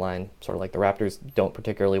 3-point line, sort of like the Raptors don't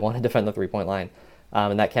particularly want to defend the 3-point line.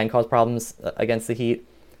 And that can cause problems against the Heat.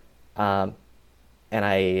 And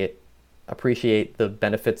I appreciate the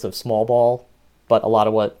benefits of small ball, but a lot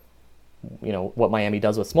of what Miami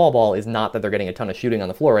does with small ball is not that they're getting a ton of shooting on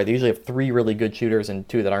the floor, right? They usually have 3 really good shooters and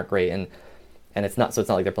 2 that aren't great, and it's not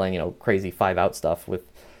like they're playing crazy 5-out stuff with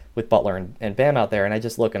Butler and Bam out there. And I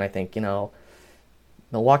just look and I think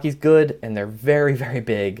Milwaukee's good and they're very, very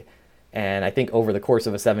big, and I think over the course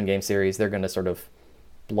of a 7-game series they're going to sort of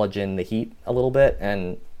bludgeon the Heat a little bit,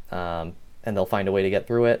 and they'll find a way to get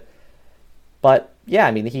through it. But yeah,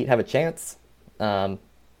 I mean, the Heat have a chance. I'm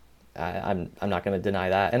not going to deny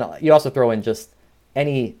that. And you also throw in just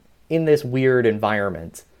in this weird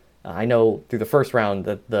environment. I know through the first round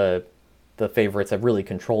that the favorites have really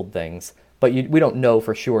controlled things, But we don't know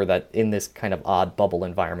for sure that in this kind of odd bubble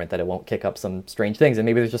environment that it won't kick up some strange things. And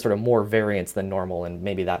maybe there's just sort of more variance than normal, and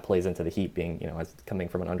maybe that plays into the Heat being, as coming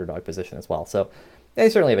from an underdog position as well. So they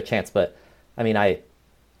certainly have a chance, but I mean, I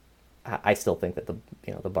still think that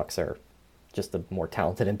the Bucks are just a more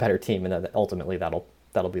talented and better team, and that ultimately that'll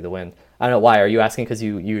be the win. I don't know why. Are you asking because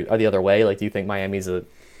you are the other way? Like, do you think Miami's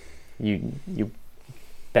you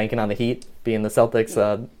banking on the Heat being the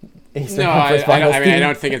Celtics? Eastern Conference Finals team? I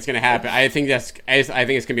don't think it's going to happen. I think it's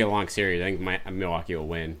going to be a long series. I think Milwaukee will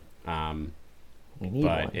win. But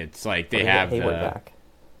one. It's like they have Hayward back.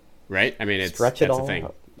 Right? I mean, that's the thing.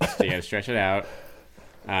 So you got to stretch it out.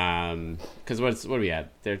 Because what are we at?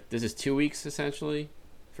 This is 2 weeks essentially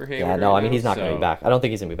for Hayward. Yeah, no, I mean, he's not going to be back. I don't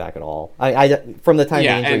think he's going to be back at all. I from the time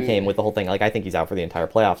the injury came with the whole thing, like, I think he's out for the entire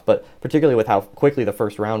playoffs. But particularly with how quickly the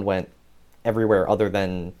first round went everywhere other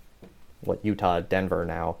than Utah, Denver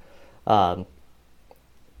now.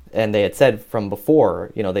 And they had said from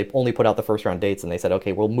before, they only put out the first round dates, and they said,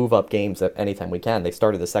 okay, we'll move up games at any time we can. They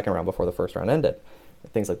started the second round before the first round ended.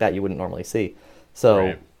 Things like that you wouldn't normally see.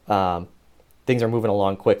 So things are moving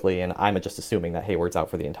along quickly, and I'm just assuming that Hayward's out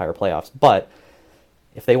for the entire playoffs. But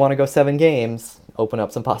if they want to go 7 games, open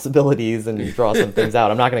up some possibilities and draw some things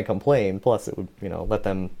out, I'm not going to complain. Plus, it would let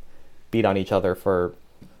them beat on each other for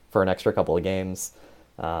an extra couple of games.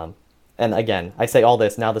 And again, I say all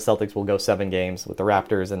this, now the Celtics will go 7 games with the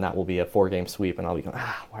Raptors, and that will be a 4-game sweep, and I'll be going,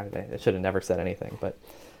 why did I should have never said anything. But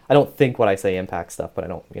I don't think what I say impacts stuff, but I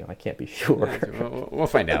don't, I can't be sure. We'll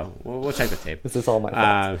find out. We'll check the tape. This is all my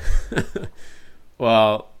thoughts.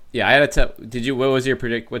 Well, yeah, I had to what was your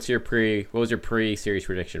pre-series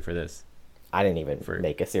prediction for this? I didn't even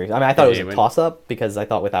make a series. I mean, I thought it was a toss-up because I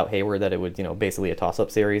thought without Hayward that it would, basically a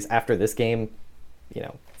toss-up series. After this game,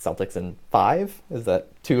 Celtics in 5? Is that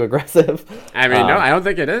too aggressive? I mean, no, I don't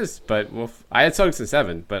think it is. But I had Celtics in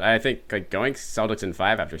 7, but I think going Celtics in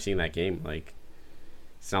 5 after seeing that game,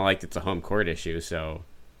 it's not like it's a home court issue. So,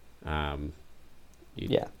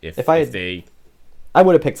 if I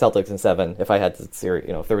would have picked Celtics in 7 if I had to series.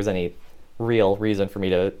 If there was any real reason for me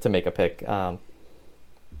to make a pick.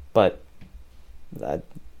 But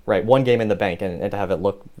one game in the bank and to have it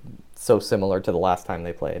look so similar to the last time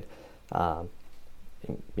they played. I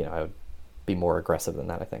would be more aggressive than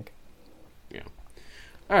that, I think. Yeah.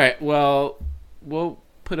 All right. Well, we'll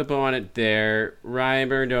put a bow on it there. Ryan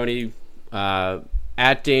Berndoni,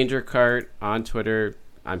 at Danger Cart on Twitter.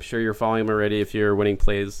 I'm sure you're following him already if you're a Winning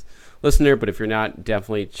Plays listener, but if you're not,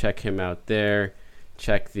 definitely check him out there.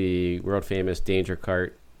 Check the world famous Danger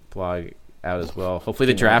Cart blog out as well. Hopefully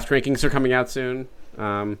the draft rankings are coming out soon.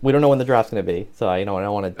 We don't know when the draft's going to be, so I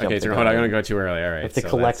don't want to jump. Okay, so hold on, I'm going to go too early. All right, I have to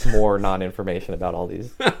collect more non-information about all these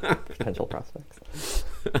potential prospects.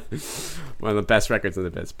 One of the best records in the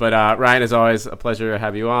biz. But Ryan, as always, a pleasure to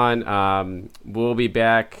have you on. We'll be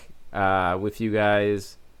back with you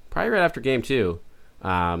guys probably right after Game 2.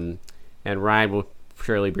 And Ryan will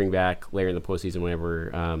surely bring back later in the postseason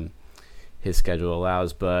whenever his schedule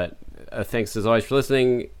allows. But thanks as always for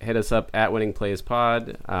listening. Hit us up at Winning Plays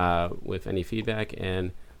Pod with any feedback,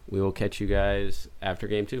 and we will catch you guys after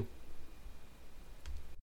Game 2.